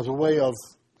as a way of,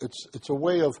 it's a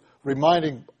way of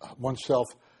reminding oneself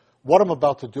what I'm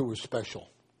about to do is special.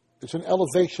 It's an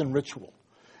elevation ritual.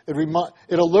 It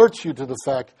alerts you to the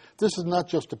fact this is not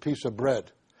just a piece of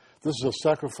bread. This is a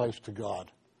sacrifice to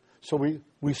God. So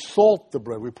we salt the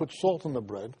bread. We put salt in the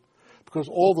bread because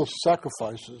all the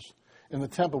sacrifices in the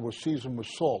temple were seasoned with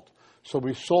salt. So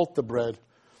we salt the bread.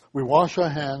 We wash our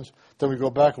hands. Then we go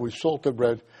back and we salt the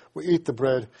bread. We eat the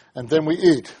bread. And then we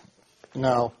eat.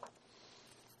 Now,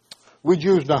 we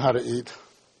Jews know how to eat.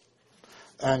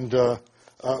 And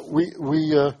we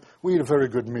eat a very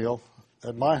good meal.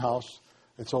 At my house,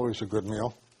 it's always a good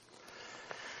meal.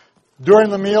 During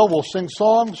the meal, we'll sing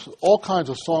songs, all kinds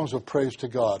of songs of praise to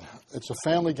God. It's a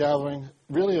family gathering,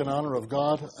 really in honor of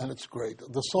God, and it's great.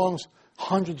 The songs,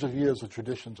 hundreds of years of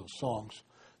traditions of songs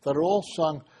that are all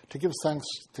sung to give thanks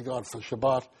to God for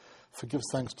Shabbat, give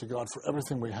thanks to God for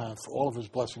everything we have, for all of his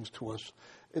blessings to us.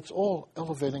 It's all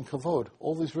elevating kavod,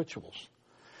 all these rituals.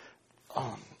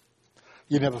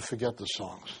 You never forget the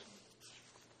songs.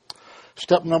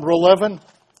 Step number 11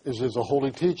 is there's a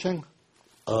holy teaching,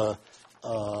 a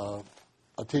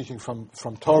teaching from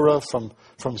Torah,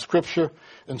 from Scripture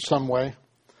in some way.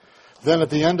 Then at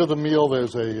the end of the meal,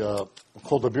 there's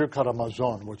called the Birkat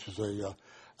HaMazon, which is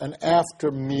an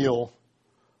after-meal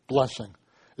blessing.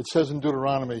 It says in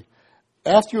Deuteronomy,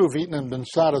 after you have eaten and been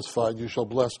satisfied, you shall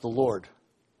bless the Lord.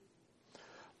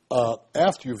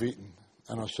 After you've eaten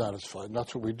and are satisfied. And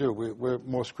that's what we do. We're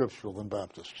more scriptural than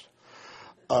Baptists.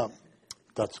 I'm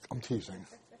teasing.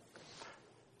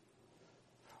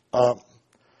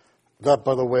 That,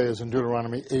 by the way, is in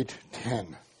Deuteronomy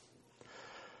 8:10.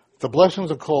 The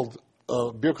blessings are called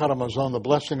Birkat HaMazon, the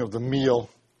blessing of the meal.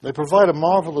 They provide a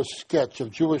marvelous sketch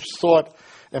of Jewish thought,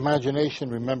 imagination,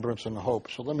 remembrance, and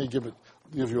hope. So let me give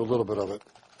you a little bit of it.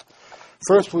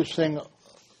 First, we sing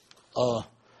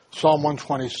Psalm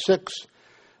 126,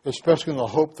 especially in the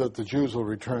hope that the Jews will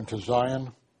return to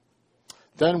Zion.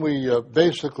 Then we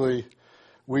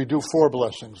do 4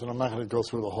 blessings, and I'm not going to go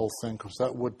through the whole thing because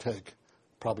that would take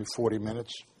probably 40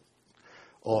 minutes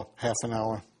or half an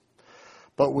hour.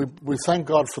 But we thank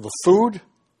God for the food.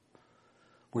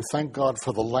 We thank God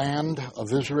for the land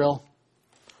of Israel.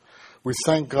 We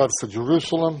thank God for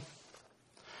Jerusalem.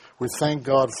 We thank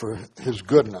God for his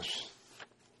goodness.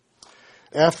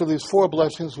 After these 4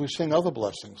 blessings, we sing other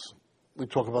blessings. We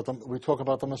talk about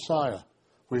the Messiah,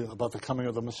 about the coming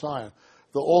of the Messiah.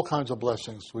 There are all kinds of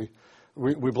blessings. We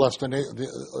bless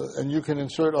and you can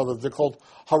insert other. They're called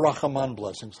Harachaman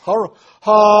blessings.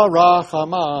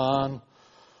 Harachaman.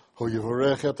 I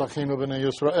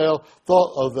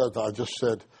just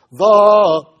said,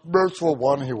 the merciful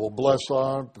one, he will bless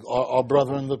our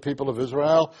brethren, the people of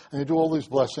Israel. And you do all these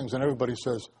blessings, and everybody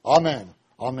says, Amen,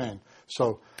 Amen.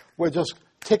 So we're just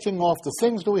ticking off the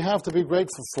things that we have to be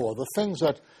grateful for, the things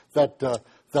that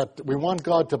we want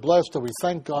God to bless, that we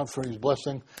thank God for his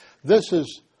blessing. This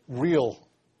is real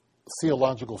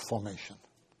theological formation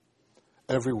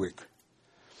every week.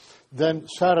 Then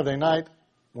Saturday night,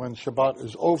 when Shabbat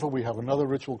is over, we have another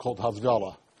ritual called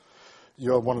Havdalah.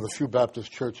 You're one of the few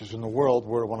Baptist churches in the world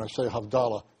where when I say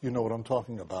Havdalah, you know what I'm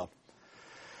talking about.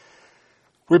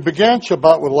 We began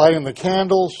Shabbat with lighting the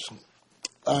candles,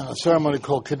 a ceremony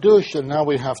called Kiddush, and now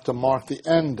we have to mark the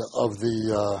end of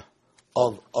the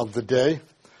day.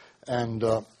 And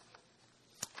let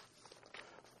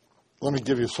me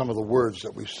give you some of the words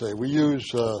that we say. We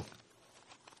use a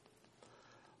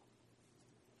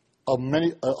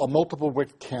multiple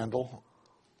wick candle.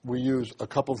 We use a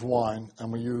cup of wine,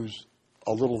 and we use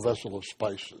a little vessel of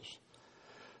spices.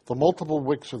 The multiple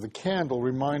wicks of the candle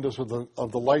remind us of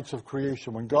the lights of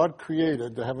creation. When God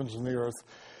created the heavens and the earth,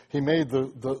 he made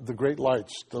the great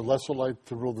lights, the lesser light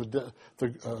to rule the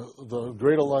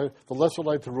greater light, the lesser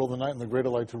light to rule the night, and the greater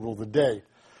light to rule the day.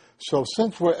 So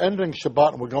since we're ending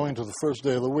Shabbat and we're going to the first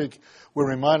day of the week, we're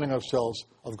reminding ourselves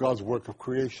of God's work of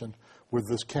creation with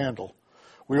this candle.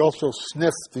 We also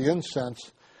sniff the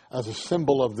incense as a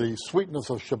symbol of the sweetness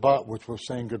of Shabbat, which we're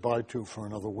saying goodbye to for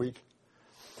another week.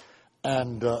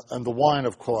 And the wine,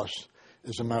 of course,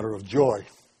 is a matter of joy.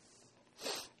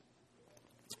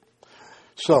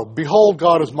 So, behold,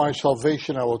 God is my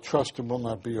salvation. I will trust and will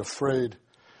not be afraid,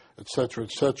 etc.,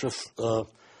 etc.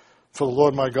 For the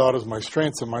Lord my God is my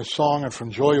strength and my song, and from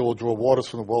joy I will draw waters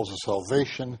from the wells of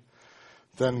salvation.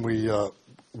 Then we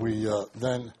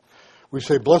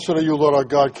say, blessed are you, Lord our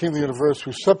God, King of the universe,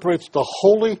 who separates the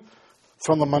holy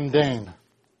from the mundane,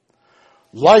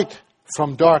 light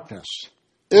from darkness,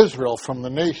 Israel from the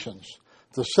nations,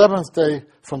 the seventh day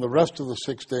from the rest of the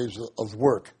 6 days of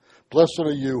work. Blessed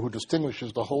are you who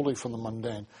distinguishes the holy from the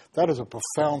mundane. That is a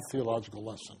profound theological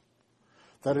lesson.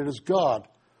 That it is God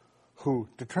who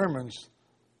determines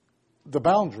the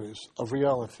boundaries of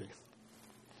reality.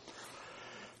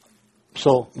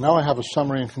 So now I have a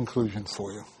summary and conclusion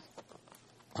for you.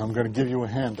 I'm going to give you a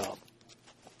handout,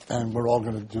 and we're all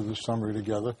going to do the summary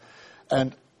together.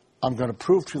 And I'm going to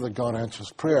prove to you that God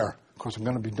answers prayer, because I'm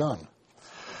going to be done.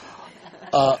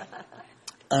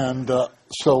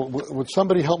 So would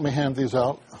somebody help me hand these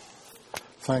out?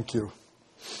 Thank you.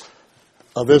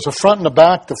 There's a front and a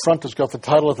back. The front has got the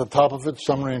title at the top of it,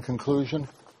 Summary and Conclusion.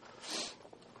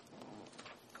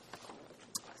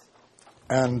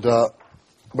 And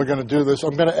we're going to do this.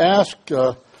 I'm going to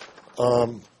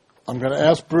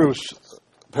ask Bruce,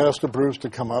 Pastor Bruce, to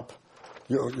come up.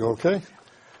 You okay?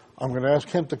 I'm going to ask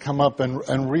him to come up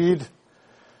and read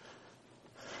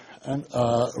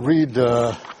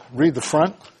the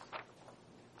front.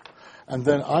 And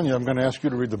then, Anya, I'm going to ask you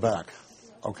to read the back.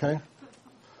 Okay?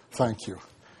 Thank you.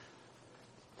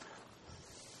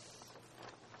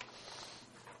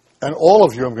 And all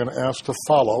of you I'm going to ask to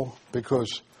follow,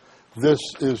 because this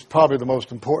is probably the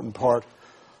most important part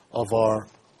of our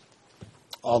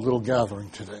little gathering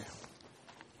today.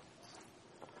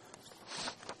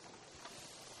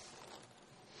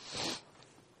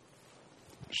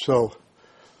 So,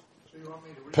 you want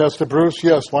me to read Pastor Bruce,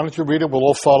 yes, why don't you read it? We'll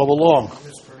all follow along. I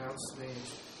mispronounced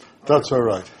names. That's all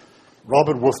right.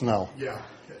 Robert Wuthnow. Yeah.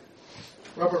 Okay.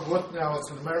 Robert Wuthnow is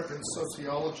an American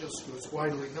sociologist who is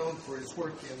widely known for his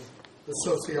work in the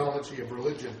sociology of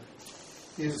religion.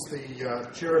 He is the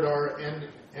Jared R.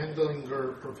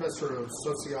 Endlinger Professor of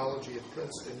Sociology at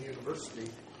Princeton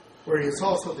University, where he is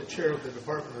also the chair of the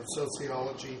Department of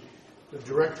Sociology, the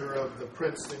director of the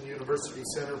Princeton University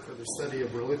Center for the Study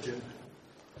of Religion.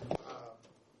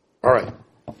 All right.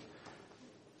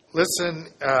 Listen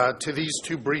to these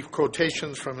two brief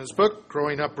quotations from his book,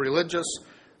 Growing Up Religious.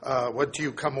 What do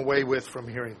you come away with from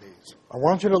hearing these? I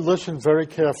want you to listen very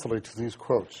carefully to these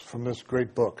quotes from this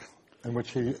great book, in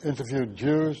which he interviewed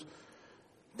Jews,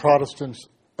 Protestants,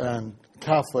 and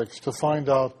Catholics to find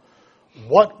out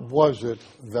what was it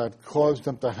that caused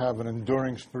them to have an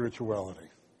enduring spirituality.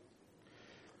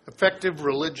 Effective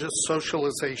religious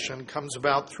socialization comes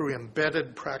about through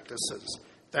embedded practices,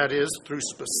 that is, through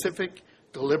specific,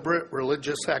 deliberate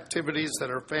religious activities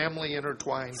that are firmly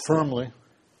intertwined,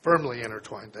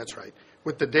 that's right,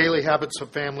 with the daily habits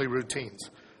of family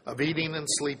routines, of eating and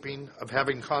sleeping, of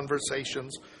having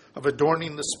conversations, of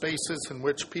adorning the spaces in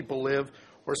which people live,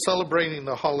 or celebrating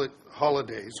the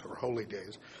holidays or holy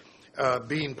days,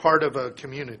 being part of a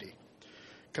community.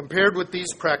 Compared with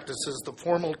these practices, the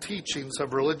formal teachings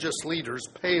of religious leaders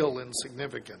pale in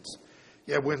significance.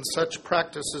 Yet when such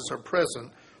practices are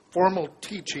present, formal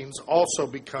teachings also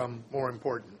become more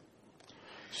important.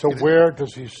 So where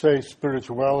does he say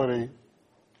spirituality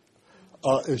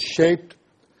is shaped?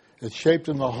 It's shaped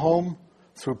in the home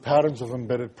through patterns of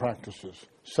embedded practices.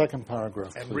 Second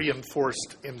paragraph. And please.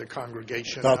 Reinforced in the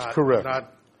congregation. That's correct.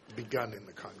 Not begun in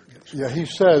the congregation. Yeah, he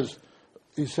says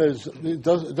it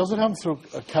doesn't happen through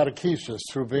a catechesis,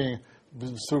 through being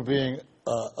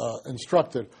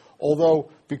instructed.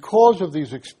 Although, because of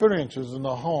these experiences in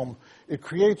the home, it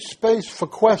creates space for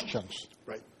questions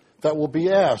that will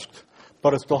be asked.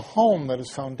 But it's the home that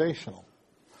is foundational.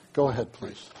 Go ahead,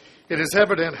 please. It is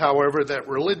evident, however, that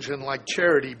religion, like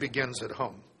charity, begins at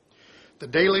home. The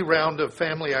daily round of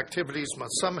family activities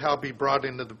must somehow be brought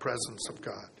into the presence of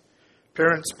God.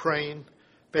 Parents praying,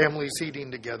 families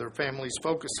eating together, families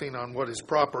focusing on what is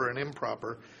proper and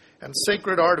improper, and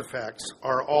sacred artifacts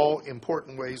are all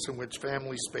important ways in which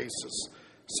family space is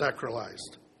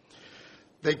sacralized.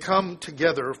 They come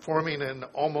together, forming an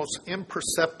almost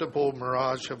imperceptible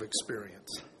mirage of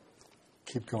experience.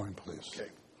 Keep going, please. Okay.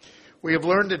 We have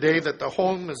learned today that the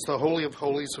home is the Holy of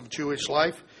Holies of Jewish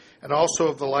life and also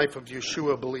of the life of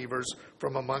Yeshua believers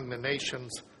from among the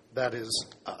nations, that is,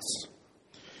 us.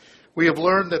 We have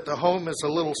learned that the home is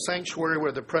a little sanctuary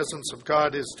where the presence of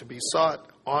God is to be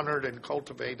sought, honored, and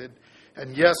cultivated,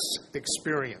 and yes,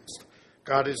 experienced.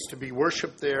 God is to be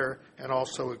worshipped there and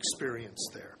also experienced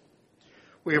there.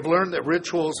 We have learned that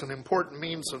ritual is an important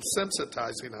means of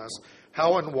sensitizing us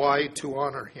how and why to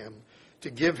honor him,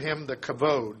 to give him the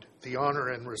kavod, the honor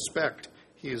and respect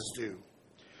he is due.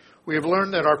 We have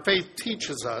learned that our faith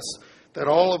teaches us that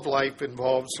all of life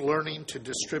involves learning to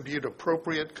distribute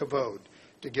appropriate kavod,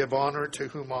 to give honor to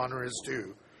whom honor is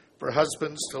due, for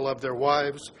husbands to love their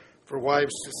wives, for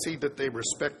wives to see that they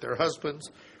respect their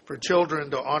husbands, for children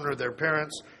to honor their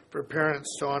parents, for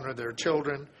parents to honor their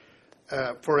children,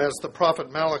 for as the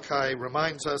prophet Malachi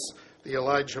reminds us, the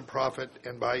Elijah prophet,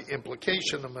 and by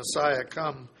implication the Messiah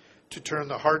come to turn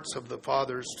the hearts of the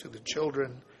fathers to the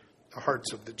children, the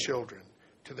hearts of the children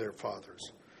to their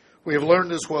fathers. We have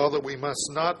learned as well that we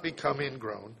must not become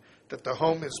ingrown, that the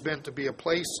home is meant to be a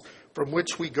place from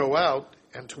which we go out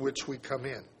and to which we come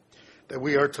in, that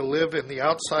we are to live in the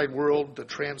outside world the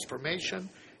transformation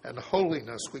and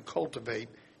holiness we cultivate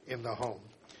in the home.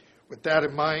 With that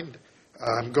in mind,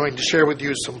 I'm going to share with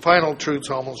you some final truths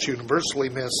almost universally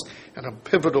missed and of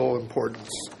pivotal importance.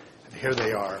 And here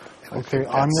they are. Okay,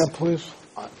 Anya, please.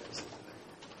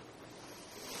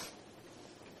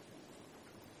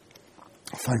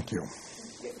 Thank you.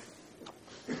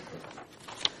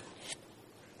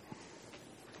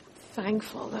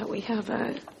 Thankful that we have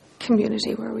a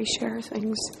community where we share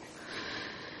things,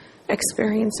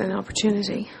 experience, and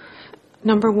opportunity.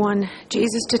 Number one,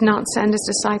 Jesus did not send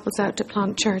his disciples out to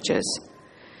plant churches.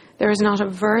 There is not a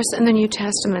verse in the New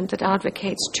Testament that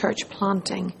advocates church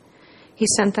planting. He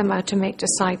sent them out to make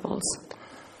disciples.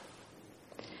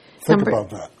 Think about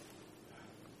that.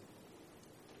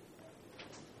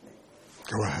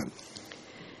 Go ahead.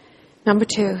 Number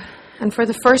 2, and for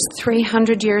the first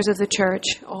 300 years of the church,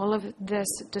 all of this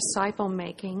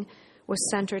disciple-making was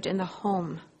centered in the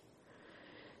home.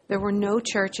 There were no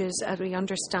churches as we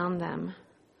understand them,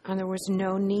 and there was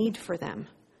no need for them.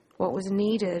 What was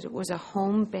needed was a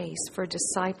home base for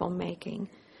disciple-making,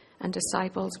 and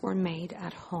disciples were made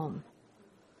at home.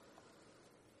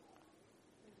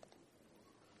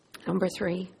 Number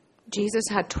 3, Jesus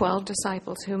had 12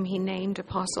 disciples whom he named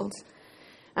apostles.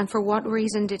 And for what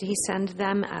reason did he send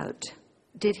them out?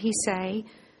 Did he say,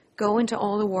 "Go into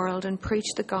all the world and preach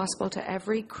the gospel to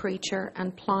every creature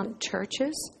and plant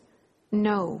churches"?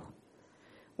 No.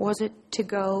 Was it to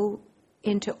go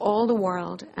into all the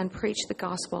world and preach the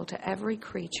gospel to every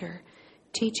creature,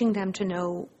 teaching them to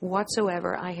know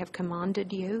whatsoever I have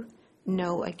commanded you?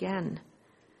 No again.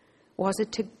 Was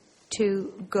it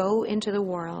to go into the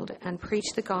world and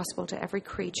preach the gospel to every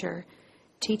creature,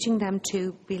 teaching them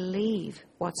to believe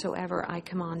whatsoever I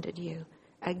commanded you?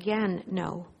 Again,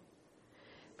 no.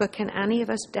 But can any of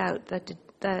us doubt that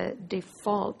the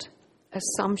default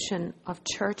assumption of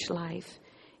church life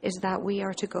is that we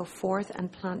are to go forth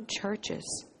and plant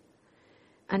churches?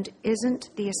 And isn't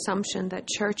the assumption that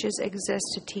churches exist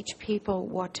to teach people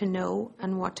what to know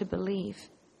and what to believe?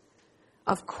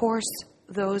 Of course,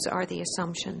 those are the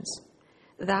assumptions.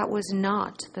 That was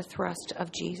not the thrust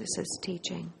of Jesus'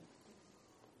 teaching.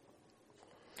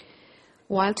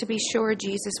 While to be sure,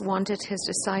 Jesus wanted his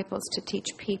disciples to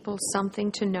teach people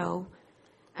something to know,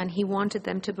 and he wanted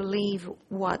them to believe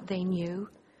what they knew,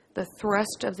 the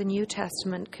thrust of the New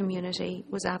Testament community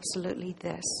was absolutely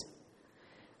this: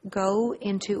 go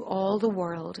into all the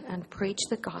world and preach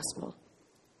the gospel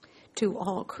to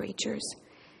all creatures,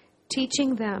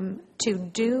 teaching them to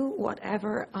do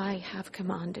whatever I have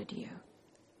commanded you.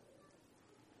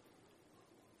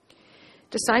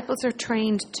 Disciples are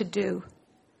trained to do.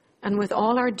 And with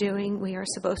all our doing, we are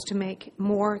supposed to make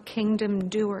more kingdom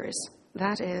doers.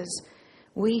 That is,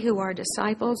 we who are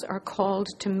disciples are called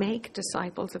to make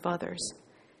disciples of others.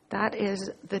 That is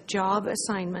the job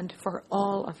assignment for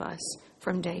all of us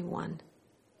from day one.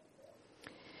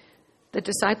 The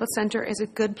Disciple Center is a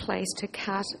good place to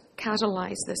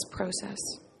catalyze this process.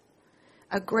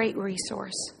 A great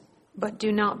resource, but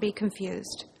do not be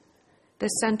confused. The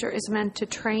center is meant to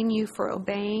train you for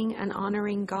obeying and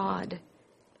honoring God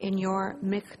in your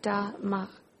Mikdash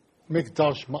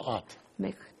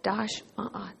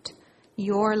Ma'at,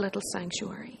 your little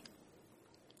sanctuary,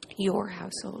 your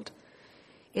household.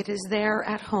 It is there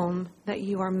at home that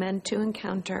you are meant to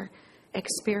encounter,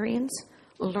 experience,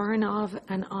 learn of,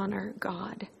 and honor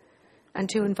God, and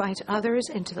to invite others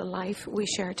into the life we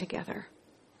share together.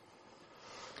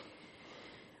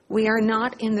 We are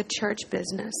not in the church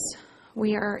business.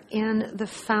 We are in the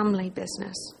family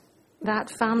business.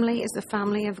 That family is the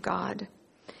family of God.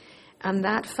 And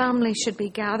that family should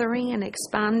be gathering and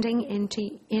expanding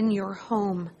in your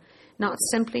home, not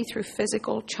simply through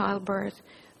physical childbirth,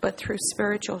 but through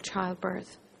spiritual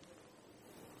childbirth.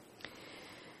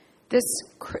 This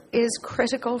is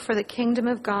critical for the kingdom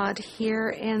of God here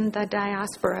in the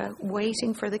diaspora,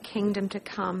 waiting for the kingdom to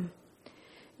come.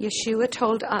 Yeshua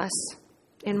told us,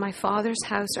 "In my Father's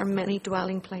house are many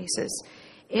dwelling places.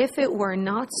 If it were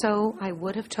not so, I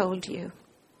would have told you.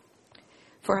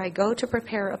 For I go to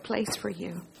prepare a place for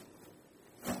you."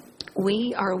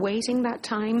 We are awaiting that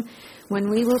time when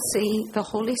we will see the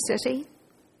holy city,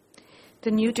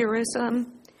 the New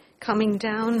Jerusalem, coming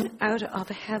down out of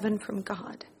heaven from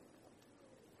God,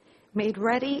 made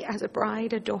ready as a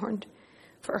bride adorned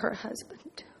for her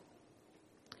husband.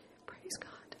 Praise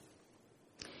God.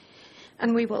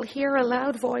 And we will hear a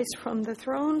loud voice from the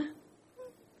throne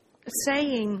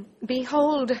saying,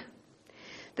 "Behold,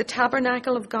 the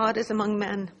tabernacle of God is among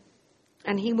men,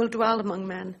 and he will dwell among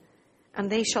men,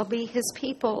 and they shall be his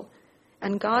people,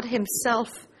 and God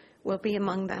himself will be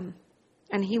among them.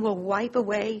 And he will wipe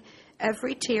away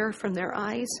every tear from their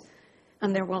eyes,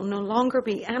 and there will no longer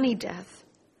be any death.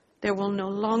 There will no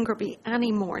longer be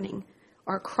any mourning,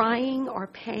 or crying, or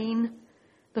pain.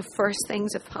 The first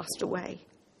things have passed away."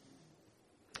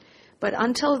 But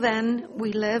until then,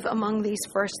 we live among these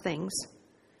first things.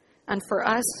 And for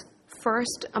us,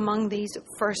 first among these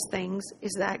first things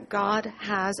is that God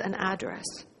has an address.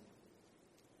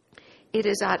 It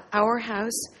is at our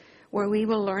house where we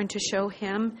will learn to show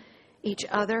him, each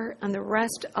other, and the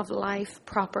rest of life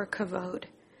proper kavod,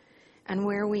 and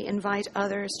where we invite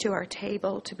others to our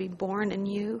table to be born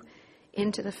anew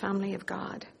into the family of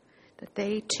God, that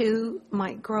they too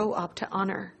might grow up to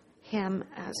honor him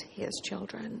as his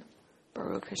children.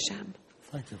 Baruch Hashem.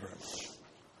 Thank you very much.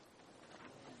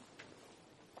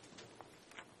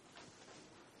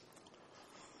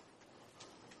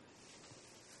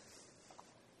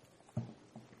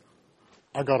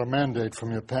 I got a mandate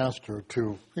from your pastor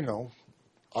to,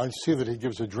 I see that he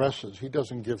gives addresses. He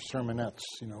doesn't give sermonettes,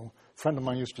 A friend of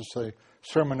mine used to say,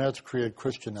 sermonettes create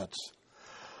Christianettes.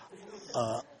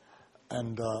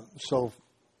 So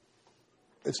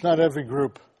it's not every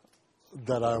group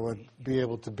that I would be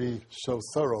able to be so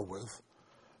thorough with,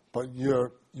 but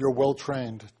you're well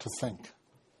trained to think.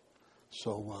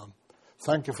 So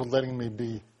thank you for letting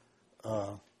me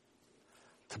to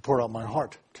pour out my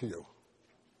heart to you.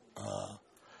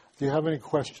 Do you have any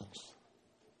questions?